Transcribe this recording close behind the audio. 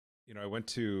I went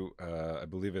to, I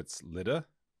believe it's Lydda.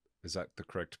 Is that the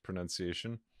correct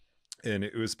pronunciation? And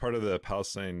it was part of the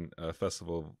Palestine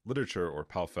Festival of Literature, or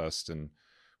PalFest. And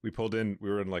we pulled in, we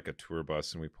were in like a tour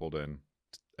bus, and we pulled in,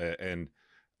 and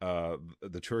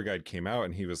the tour guide came out,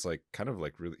 and he was like, kind of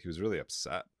like really, he was really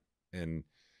upset. And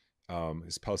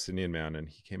he's a Palestinian man, and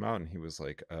he came out and he was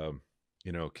like,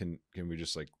 can we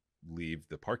just like leave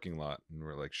the parking lot? And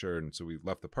we're like, sure. And so we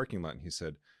left the parking lot, and he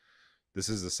said, this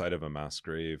is the site of a mass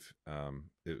grave.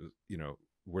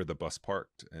 Where the bus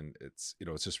parked, and it's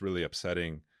just really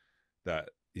upsetting that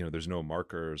there's no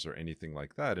markers or anything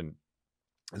like that. And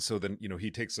so then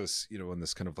he takes us on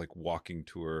this kind of like walking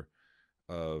tour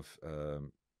of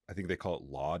I think they call it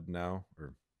Lod now,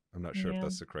 or I'm not sure if Yeah.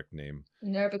 that's the correct name.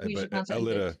 In Arabic, we usually But pronounce it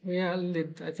Elida, Lid. Yeah,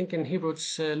 Lid. I think in Hebrew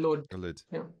it's Lod. Elid,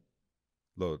 Yeah.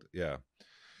 Lod, yeah.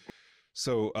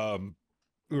 So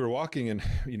we were walking, and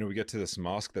we get to this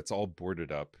mosque that's all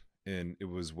boarded up, and it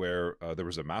was where there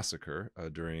was a massacre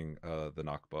during the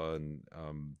Nakba and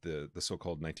the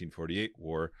so-called 1948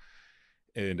 war.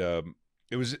 And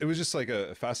it was just like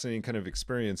a fascinating kind of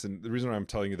experience. And the reason why I'm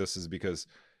telling you this is because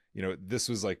this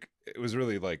was like, it was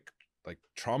really like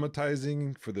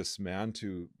traumatizing for this man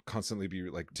to constantly be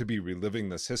like, to be reliving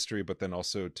this history, but then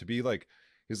also to be like,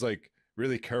 he's like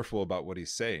really careful about what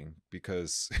he's saying,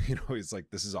 because he's like,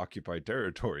 this is occupied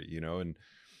territory,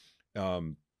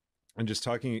 and just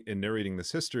talking and narrating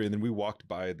this history. And then we walked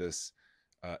by this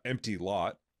empty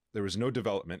lot. There was no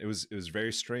development. It was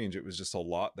very strange. It was just a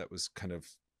lot that was kind of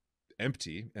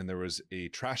empty, and there was a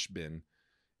trash bin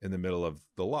in the middle of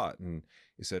the lot. And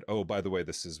he said, oh, by the way,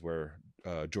 this is where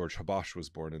George Habash was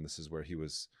born, and this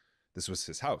was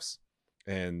his house.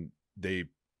 And they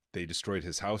destroyed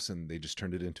his house, and they just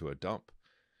turned it into a dump.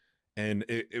 And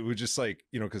it was just like,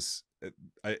 because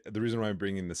the reason why I'm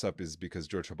bringing this up is because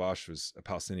George Habash was a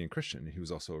Palestinian Christian. He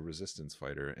was also a resistance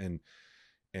fighter.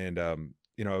 And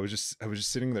I was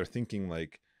just sitting there thinking,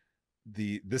 like,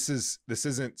 this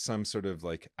isn't some sort of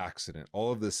like accident.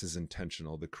 All of this is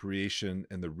intentional, the creation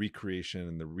and the recreation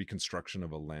and the reconstruction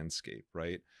of a landscape,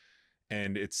 right?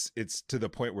 And it's to the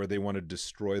point where they want to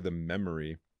destroy the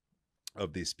memory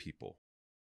of these people.